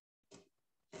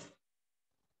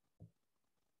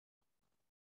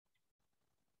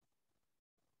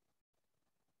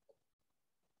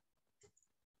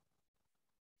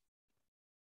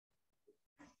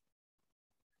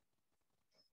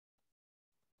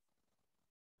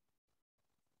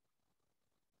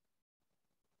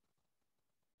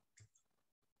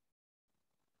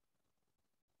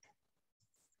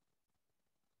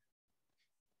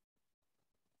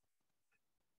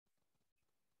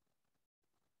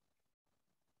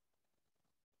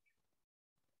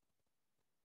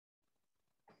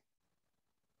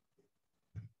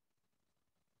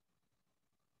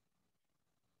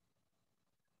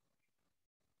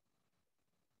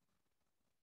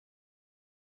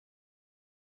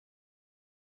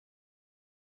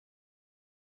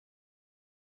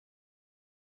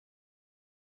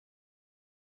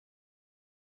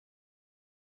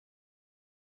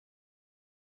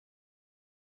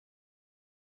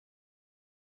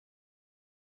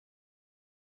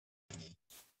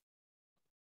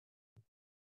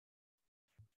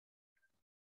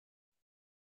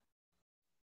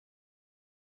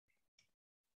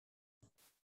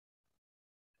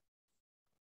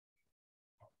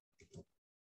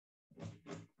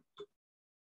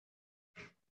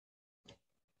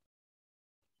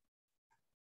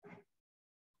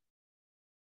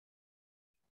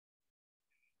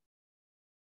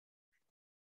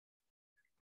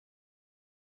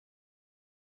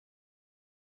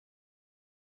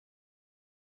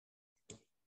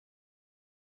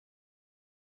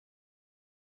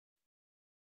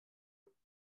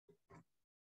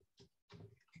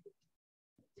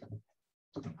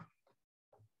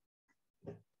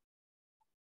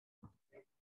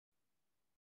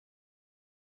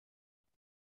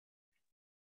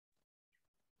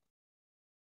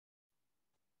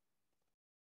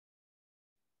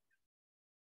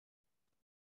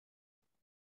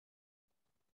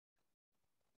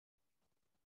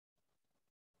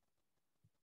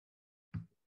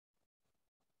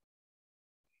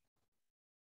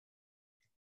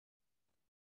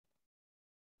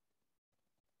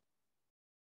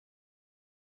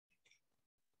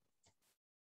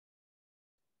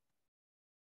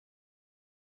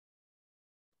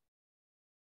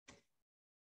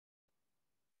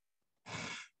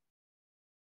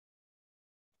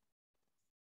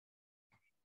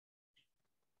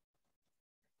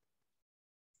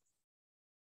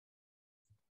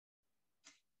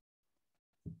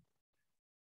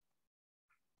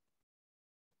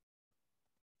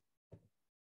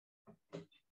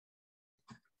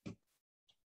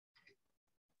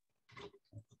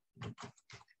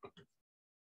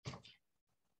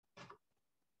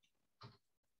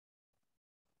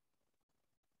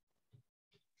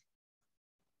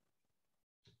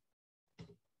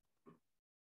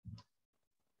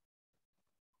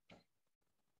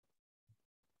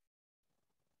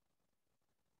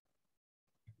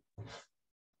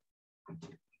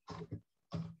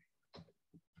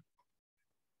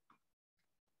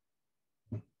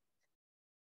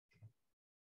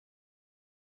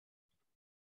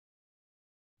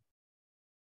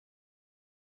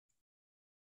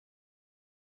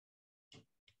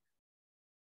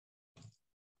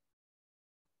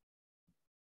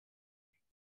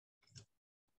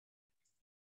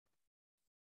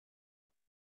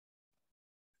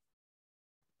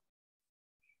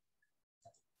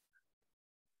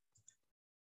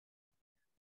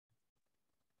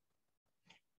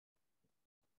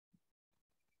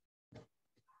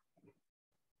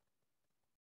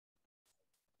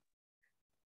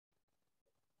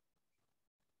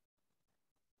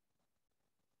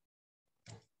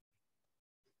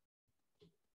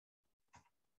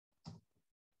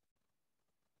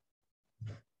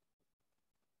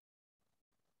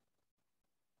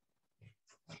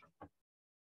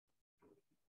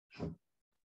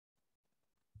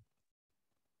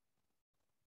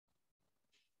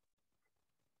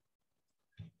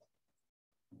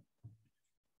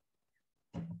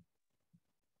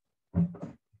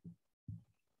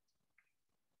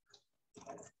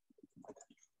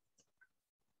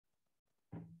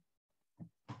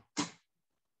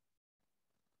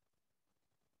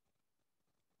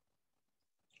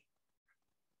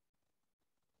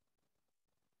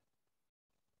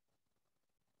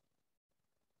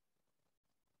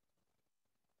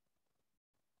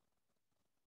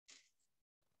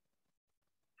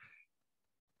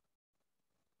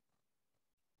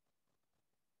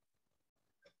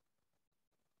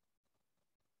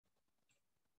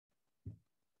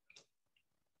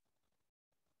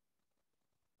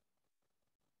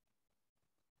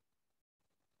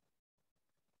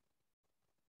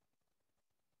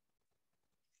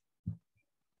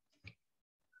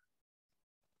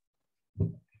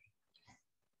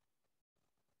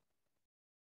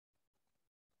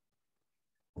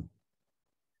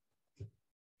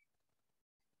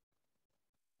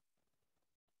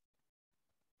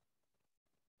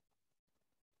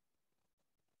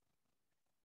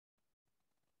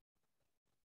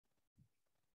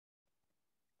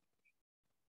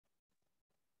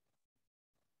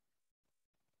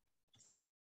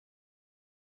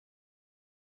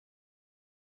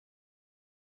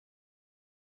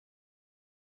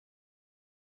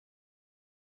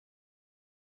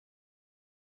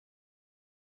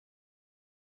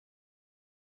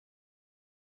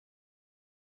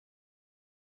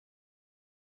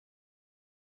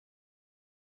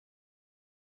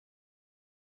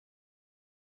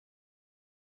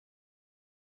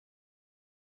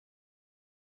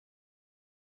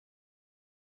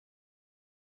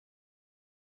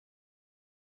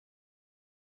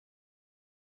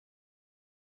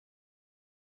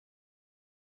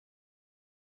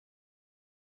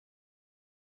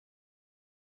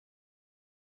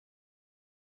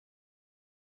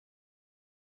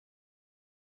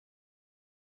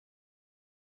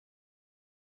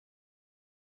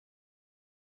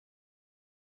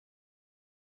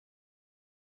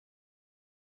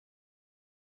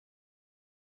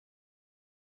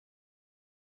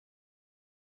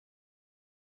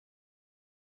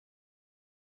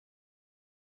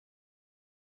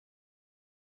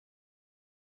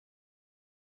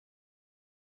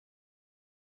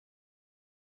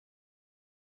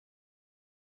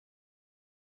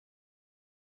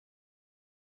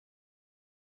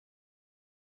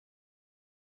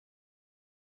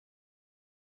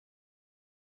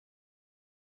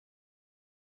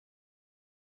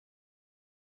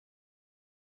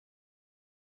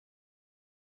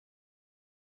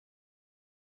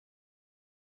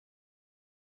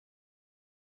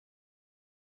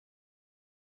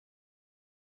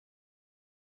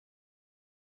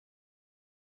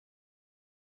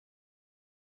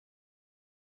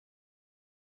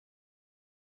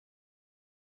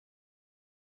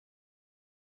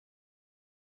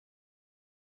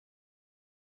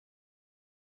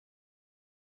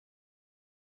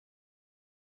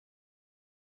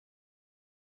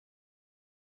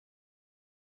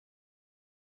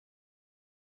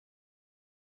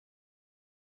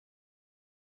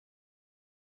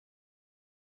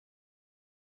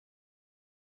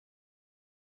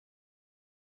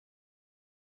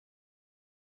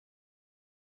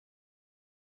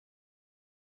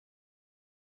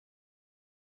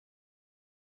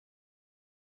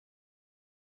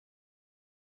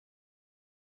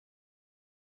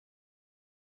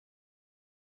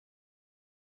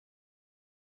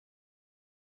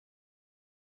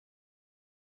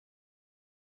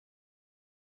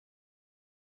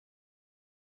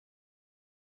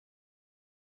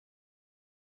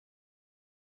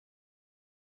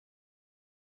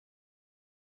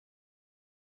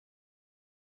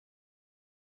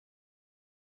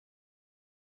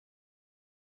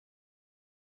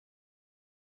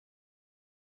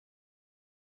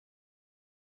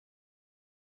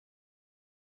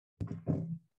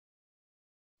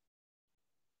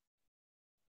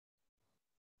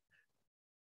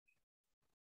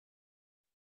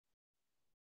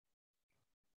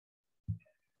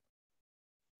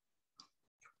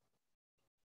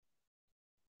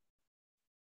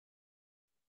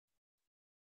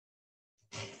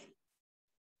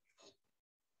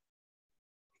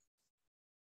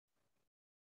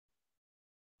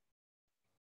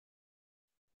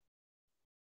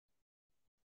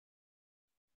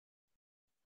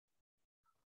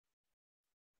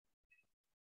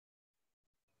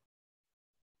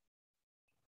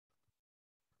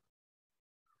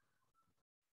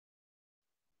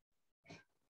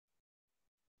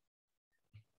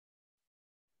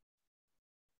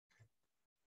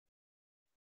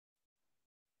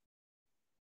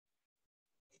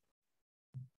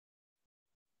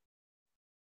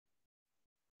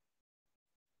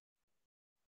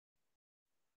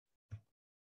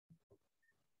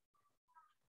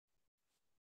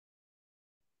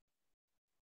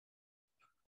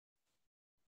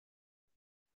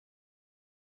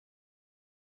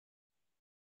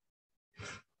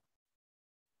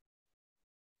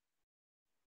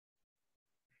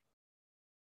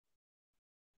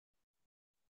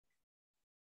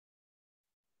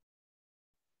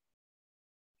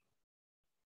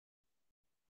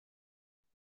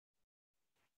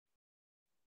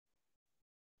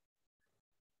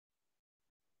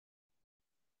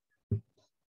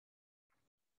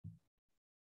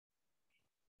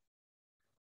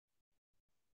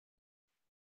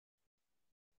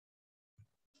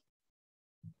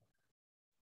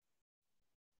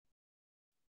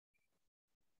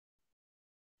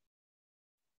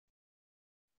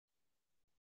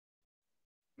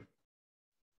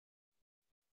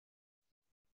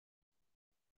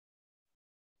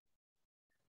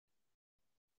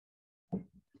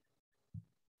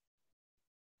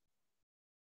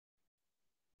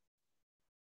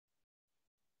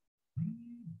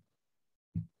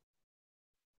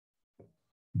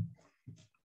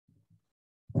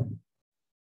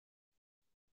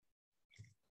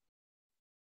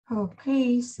 Ok,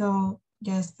 so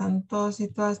ya están todos y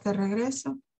todas de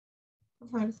regreso.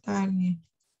 Falta alguien.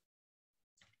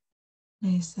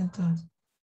 Ahí está entonces.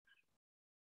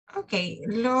 Ok,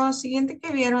 lo siguiente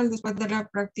que vieron después de la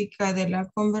práctica de la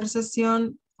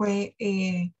conversación fue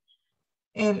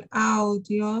el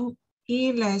audio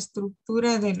y la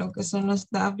estructura de lo que son los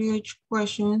WH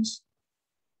questions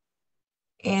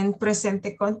en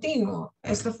presente continuo.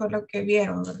 Esto fue lo que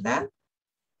vieron, ¿verdad?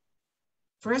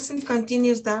 Present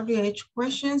continuous WH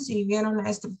questions y vieron la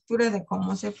estructura de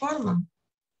cómo se forman.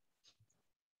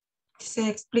 Se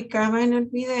explicaba en el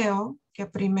video que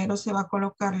primero se va a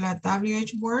colocar la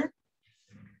WH word.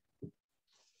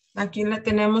 Aquí la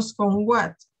tenemos con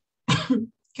what.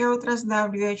 ¿Qué otras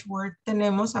WH word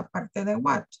tenemos aparte de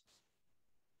what?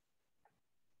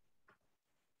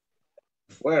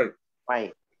 Where.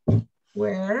 Why.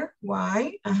 Where,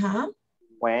 why, ajá.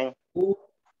 When. Who.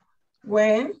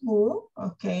 When, who,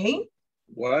 ok.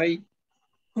 Why.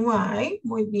 Why,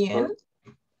 muy bien.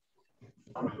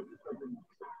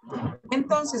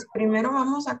 Entonces, primero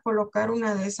vamos a colocar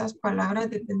una de esas palabras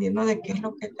dependiendo de qué es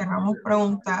lo que queramos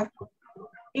preguntar.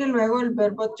 Y luego el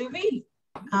verbo to be.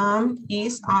 Am,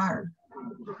 is, are.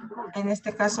 En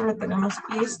este caso lo tenemos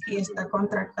is y está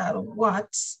contractado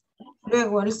what's.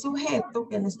 Luego el sujeto,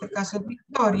 que en este caso es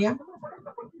Victoria.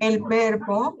 El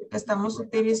verbo que estamos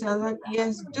utilizando aquí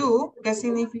es do. ¿Qué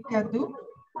significa do?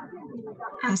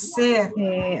 Hacer.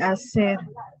 Hacer.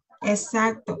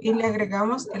 Exacto. Y le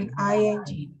agregamos el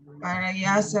ing para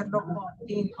ya hacerlo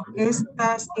continuo. ¿Qué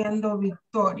está haciendo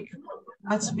Victoria?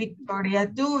 What's Victoria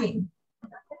doing?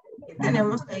 Y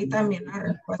tenemos ahí también la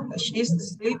respuesta. She's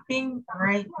sleeping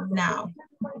right now.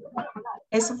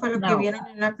 Eso fue lo que vieron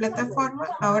en la plataforma.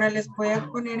 Ahora les voy a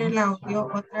poner el audio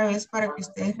otra vez para que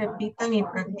ustedes repitan y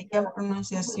practiquen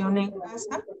pronunciación en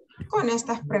casa con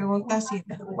estas preguntas y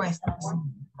respuestas.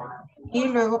 Y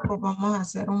luego pues vamos a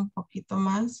hacer un poquito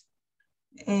más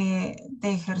de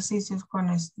ejercicios con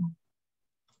esto.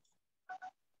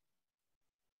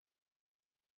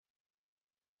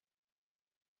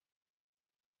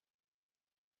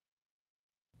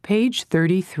 Page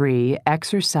 33,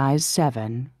 Exercise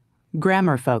 7,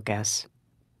 Grammar Focus.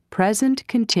 Present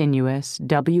Continuous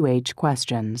WH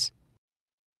Questions.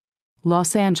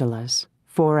 Los Angeles,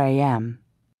 4 a.m.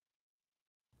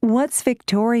 What's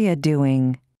Victoria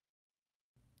doing?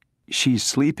 She's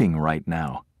sleeping right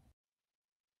now.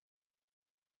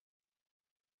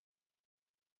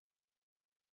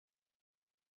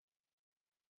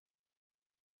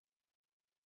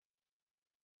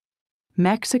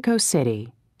 Mexico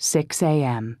City, 6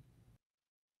 a.m.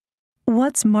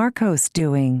 What's Marcos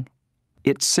doing?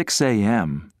 It's 6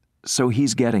 a.m., so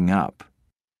he's getting up.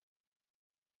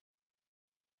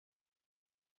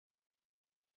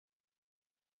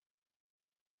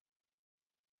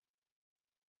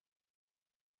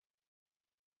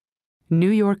 New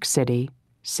York City,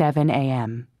 7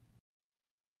 a.m.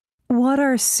 What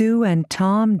are Sue and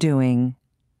Tom doing?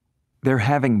 They're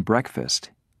having breakfast.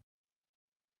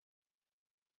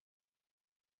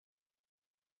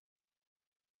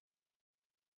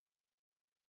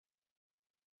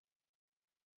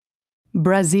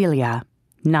 Brasilia,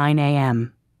 9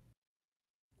 a.m.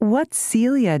 What's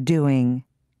Celia doing?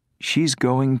 She's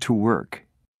going to work.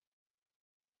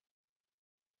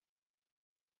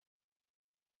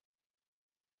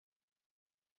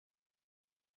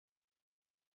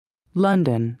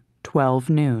 London, 12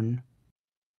 noon.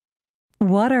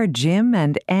 What are Jim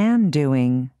and Ann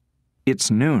doing? It's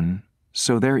noon,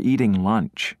 so they're eating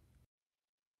lunch.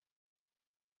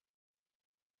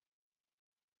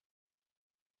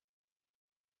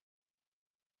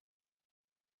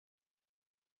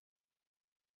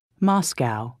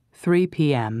 Moscow, 3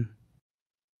 p.m.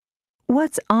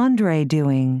 What's Andre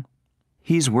doing?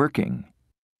 He's working.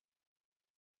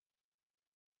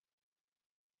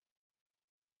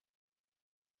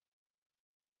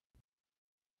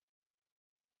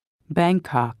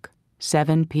 Bangkok,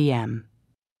 7 p.m.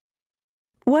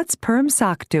 What's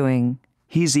Permsock doing?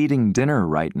 He's eating dinner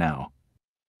right now.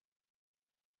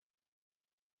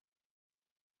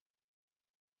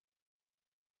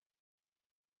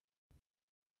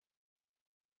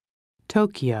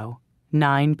 Tokyo,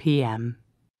 9 p.m.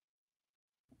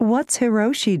 What's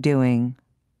Hiroshi doing?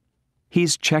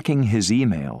 He's checking his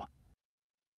email.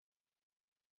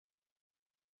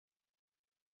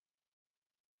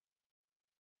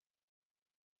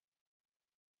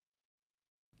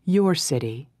 Your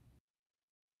city.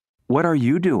 What are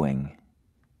you doing?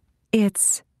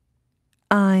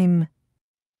 I'm...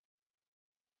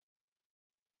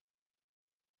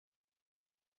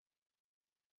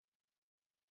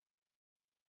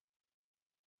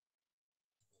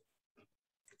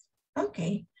 Ok.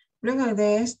 Luego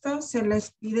de esto se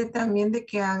les pide también de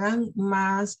que hagan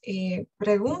más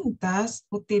preguntas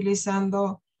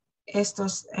utilizando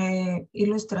estas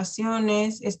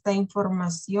ilustraciones, esta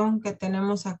información que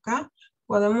tenemos acá.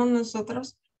 Podemos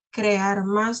nosotros crear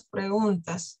más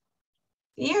preguntas.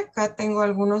 Y acá tengo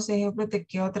algunos ejemplos de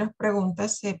que otras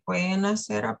preguntas se pueden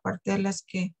hacer aparte de las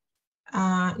que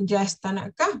ya están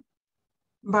acá.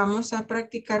 Vamos a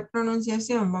practicar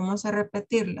pronunciación, vamos a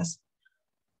repetirlas.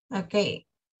 Ok,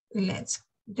 let's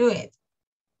do it.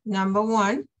 Number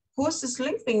 1, who's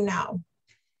sleeping now?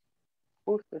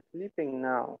 Who's sleeping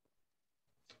now?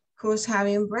 Who's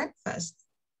having breakfast?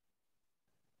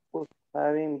 Who's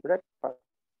having breakfast?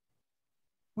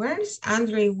 Where is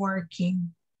Andre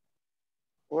working?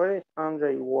 Where is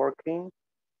Andre working?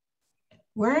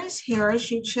 Where is he or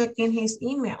she checking his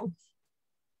email?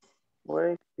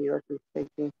 Where is he or she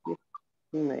taking his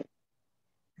email?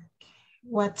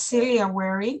 What's Celia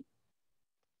wearing?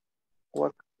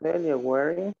 What's Celia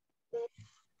wearing?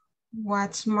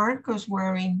 What's Marcos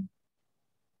wearing?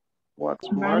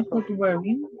 What's Marcos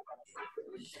wearing?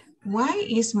 Why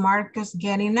is Marcos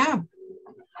getting up?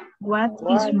 What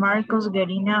is Marcos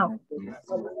getting up?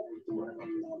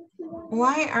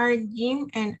 Why are Jim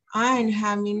and Anne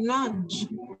having lunch?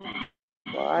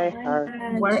 Where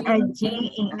Where are Jim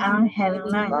and Anne having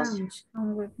lunch?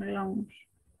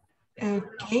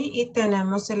 Ok, y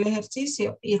tenemos el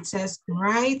ejercicio. It says,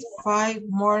 write 5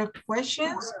 more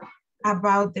questions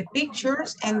about the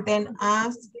pictures and then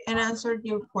ask and answer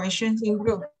your questions in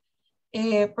group.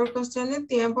 Por cuestión de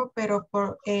tiempo, pero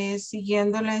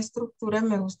siguiendo la estructura,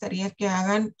 me gustaría que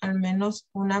hagan al menos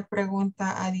una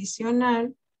pregunta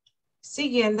adicional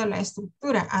siguiendo la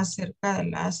estructura acerca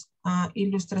de las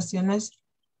ilustraciones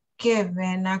que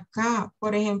ven acá.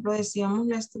 Por ejemplo, decíamos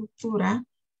la estructura,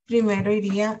 primero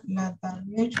iría la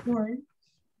word.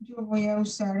 Yo voy a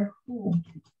usar who.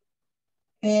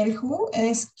 El who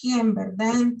es quién,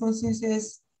 ¿verdad?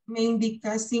 Entonces me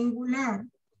indica singular.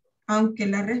 Aunque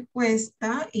la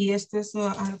respuesta, y esto es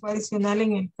algo adicional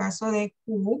en el caso de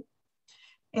who,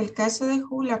 el caso de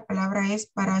who, la palabra es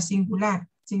para singular,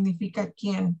 significa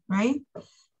quién, right?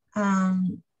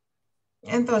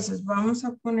 Entonces vamos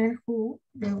a poner who,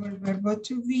 luego el verbo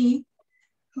to be,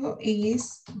 who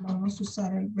is, vamos a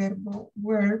usar el verbo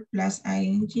were plus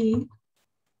ing,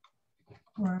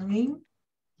 wearing,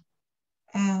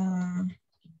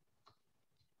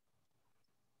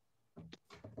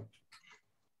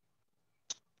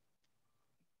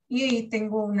 y ahí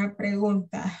tengo una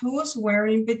pregunta. Who's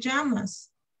wearing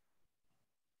pajamas?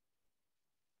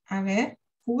 A ver,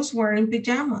 who's wearing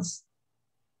pajamas?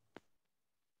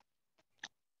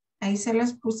 Ahí se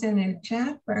las puse en el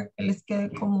chat para que les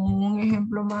quede como un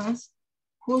ejemplo más.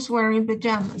 Who's wearing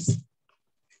pajamas?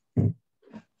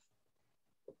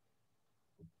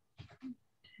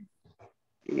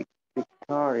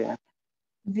 Victoria.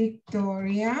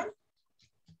 Victoria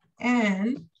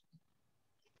and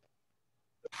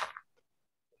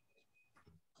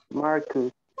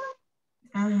Marcus.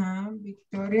 Ajá,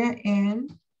 Victoria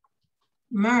and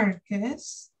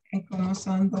Marcus. Y como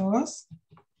son dos.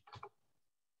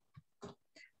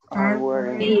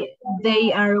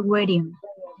 They are wearing.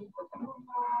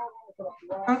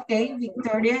 Okay,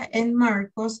 Victoria and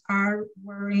Marcos are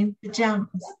wearing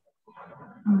pajamas.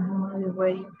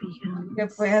 Le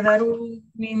puede dar un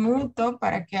minuto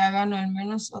para que hagan al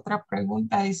menos otra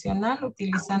pregunta adicional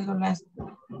utilizando los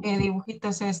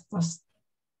dibujitos estos.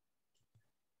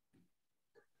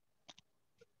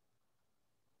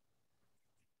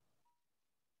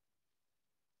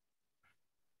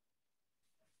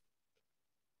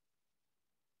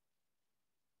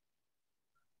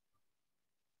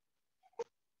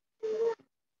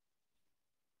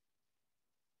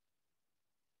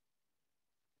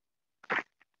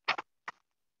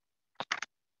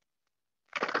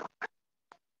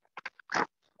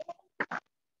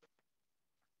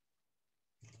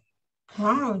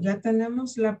 Wow, ya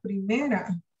tenemos la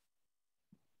primera.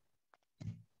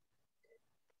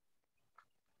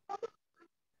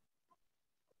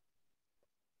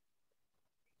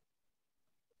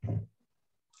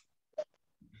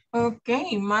 Ok,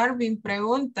 Marvin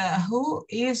pregunta, who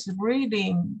is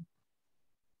reading?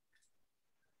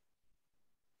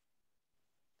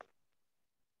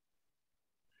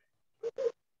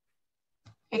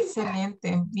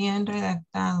 Excelente, bien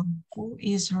redactado. Who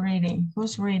is reading?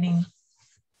 Who's reading?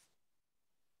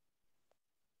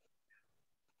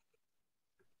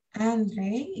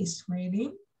 Andre is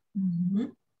reading.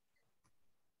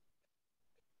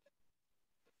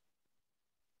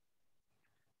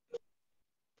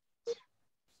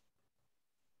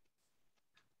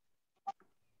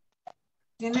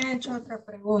 ¿Quién ha hecho otra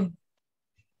pregunta?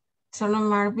 Solo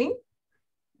Marvin.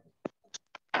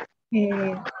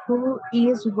 Who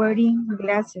is wearing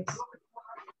glasses?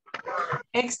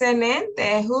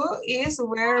 Excelente. Who is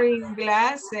wearing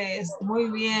glasses? Muy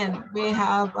bien. We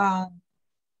have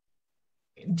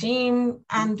Jim,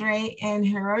 Andre, and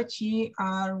Hiroshi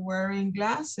are wearing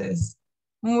glasses.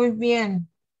 Muy bien.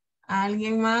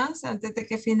 ¿Alguien más antes de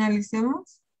que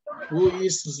finalicemos? Who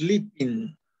is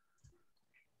sleeping?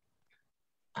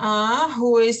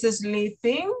 Who is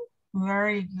sleeping?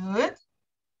 Very good.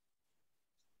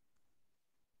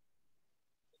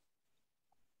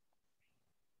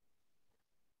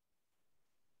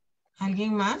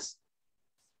 ¿Alguien más?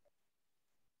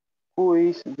 Who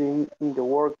is in the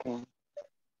working?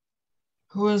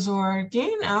 Who is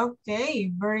working?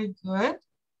 Okay, very good.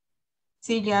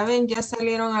 Sí, ya ven, ya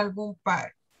salieron algún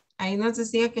par. Ahí nos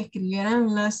decía que escribieran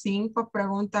unas 5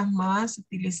 preguntas más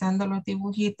utilizando los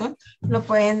dibujitos. Lo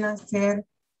pueden hacer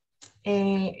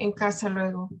en casa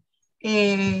luego.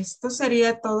 Esto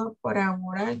sería todo por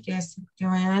ahora. Que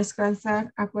vayan a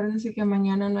descansar. Acuérdense que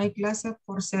mañana no hay clase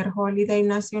por ser holiday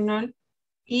nacional.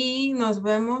 Y nos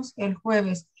vemos el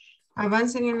jueves.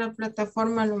 Avancen en la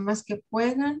plataforma lo más que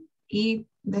puedan y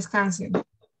descansen.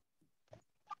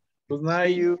 Good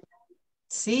night.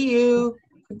 See you.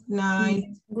 Good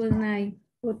night. Good night.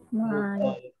 Good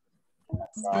night.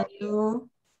 See you.